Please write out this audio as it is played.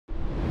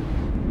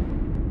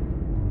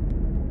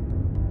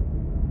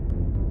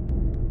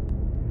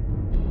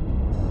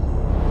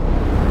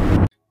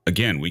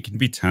again, we can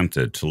be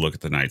tempted to look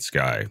at the night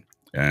sky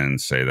and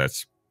say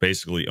that's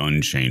basically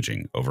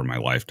unchanging over my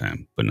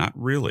lifetime, but not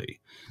really.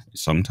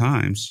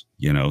 Sometimes,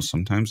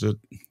 sometimes it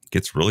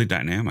gets really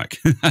dynamic.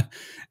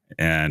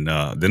 And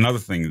the another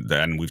thing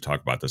that, and we've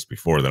talked about this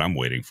before, that I'm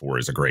waiting for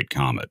is a great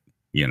comet,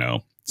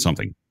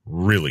 something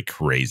really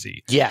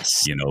crazy.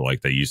 Yes.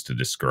 Like they used to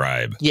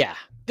describe. Yeah.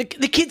 The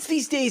kids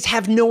these days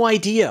have no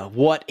idea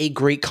what a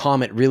great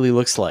comet really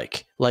looks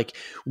like. Like,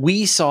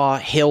 we saw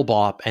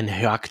Hale-Bopp and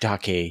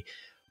Hyakutake,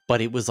 but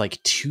it was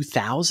like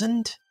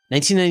 2000,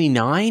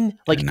 1999,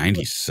 like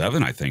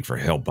 97, I think, for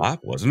Hale-Bopp,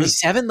 wasn't it?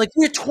 97. Like,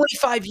 we're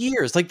 25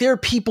 years. Like, there are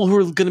people who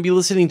are going to be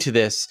listening to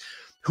this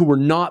who were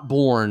not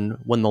born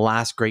when the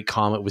last great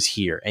comet was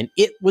here. And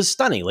it was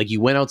stunning. Like,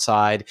 you went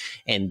outside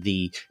and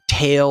the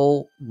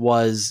tail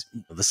was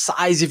the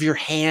size of your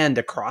hand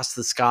across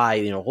the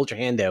sky. Hold your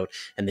hand out,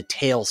 and the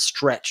tail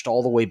stretched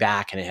all the way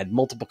back, and it had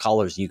multiple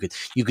colors. And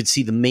you could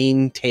see the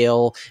main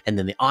tail and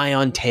then the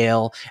ion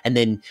tail. And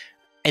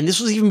this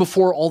was even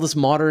before all this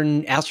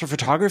modern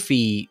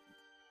astrophotography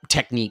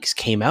techniques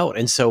came out.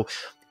 And so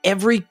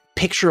every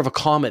picture of a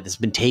comet that's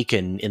been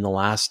taken in the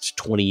last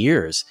 20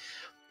 years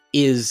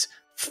is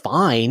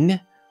fine,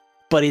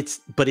 but it's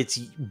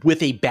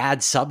with a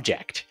bad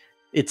subject.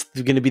 It's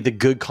going to be the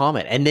good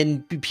comet. And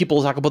then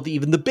people talk about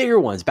even the bigger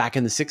ones back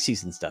in the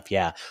 60s and stuff.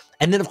 Yeah.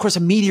 And then, of course,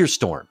 a meteor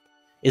storm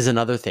is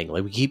another thing.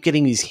 Like, we keep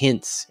getting these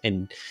hints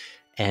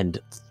and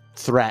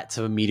threats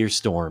of a meteor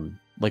storm,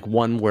 like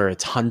one where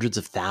it's hundreds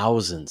of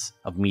thousands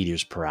of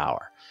meters per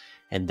hour.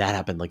 And that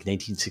happened like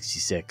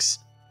 1966.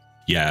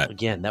 Yeah.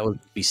 Again, that would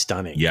be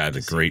stunning. Yeah,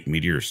 the Great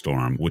Meteor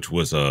Storm, which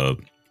was a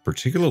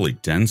particularly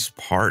dense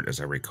part, as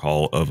I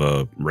recall, of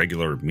a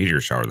regular meteor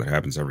shower that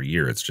happens every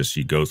year. It's just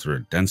you go through a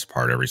dense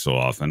part every so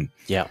often.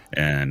 Yeah.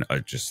 And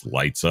it just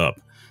lights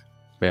up.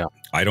 Yeah.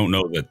 I don't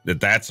know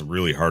that's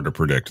really hard to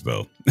predict,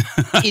 though.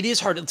 It is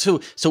hard.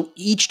 So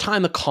each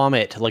time a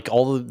comet, like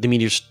all the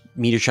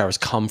meteor showers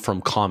come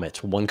from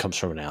comets. One comes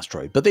from an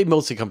asteroid, but they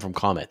mostly come from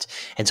comets.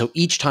 And so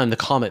each time the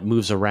comet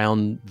moves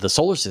around the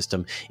solar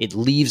system, it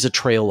leaves a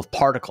trail of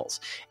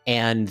particles,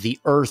 and the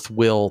Earth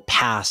will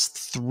pass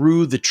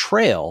through the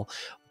trail,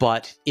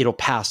 but it'll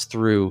pass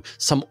through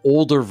some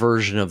older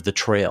version of the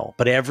trail.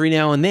 But every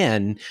now and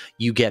then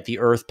you get the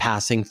Earth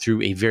passing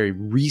through a very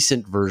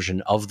recent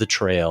version of the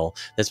trail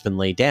that's been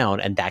laid down,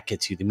 and that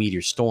gets you the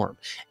meteor storm.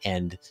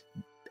 And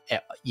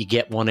you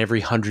get one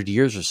every 100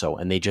 years or so,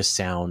 and they just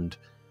sound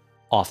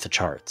off the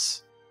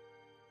charts.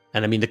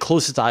 And I mean, the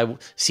closest I've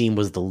seen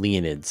was the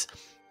Leonids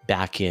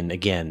back in,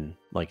 again,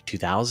 like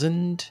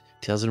 2000,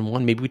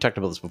 2001. Maybe we talked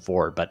about this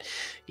before, but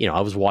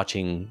I was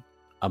watching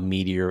a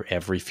meteor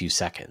every few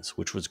seconds,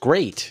 which was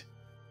great,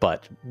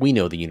 but we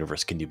know the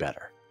universe can do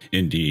better.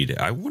 Indeed.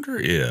 I wonder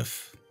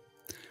if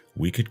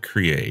we could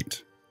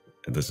create,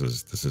 and this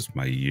is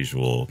my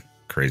usual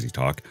crazy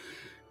talk,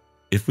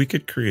 if we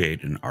could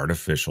create an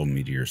artificial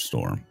meteor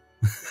storm.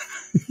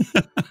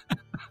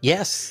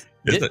 Yes.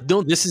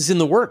 No, this is in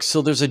the works.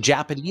 So there's a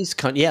Japanese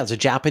it's a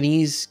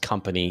Japanese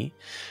company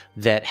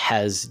that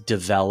has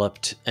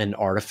developed an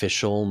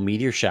artificial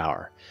meteor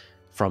shower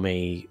from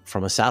a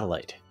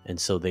satellite. And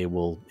so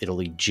it'll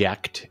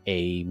eject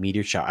a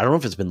meteor shower. I don't know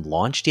if it's been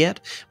launched yet,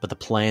 but the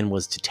plan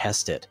was to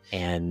test it.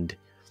 And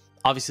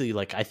obviously,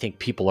 like, I think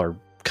people are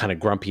kind of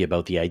grumpy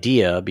about the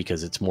idea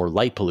because it's more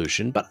light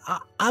pollution, but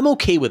I'm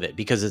okay with it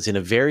because it's in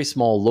a very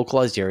small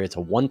localized area. It's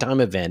a one-time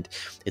event.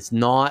 It's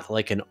not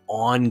like an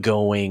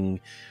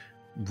ongoing,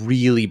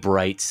 really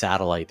bright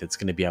satellite that's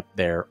going to be up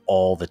there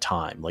all the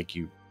time. Like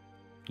you're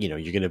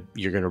going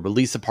to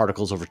release the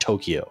particles over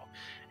Tokyo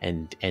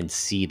and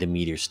see the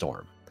meteor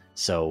storm.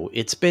 So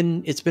it's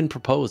been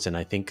proposed, and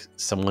I think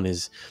someone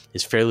is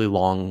fairly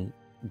long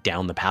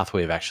down the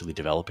pathway of actually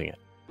developing it.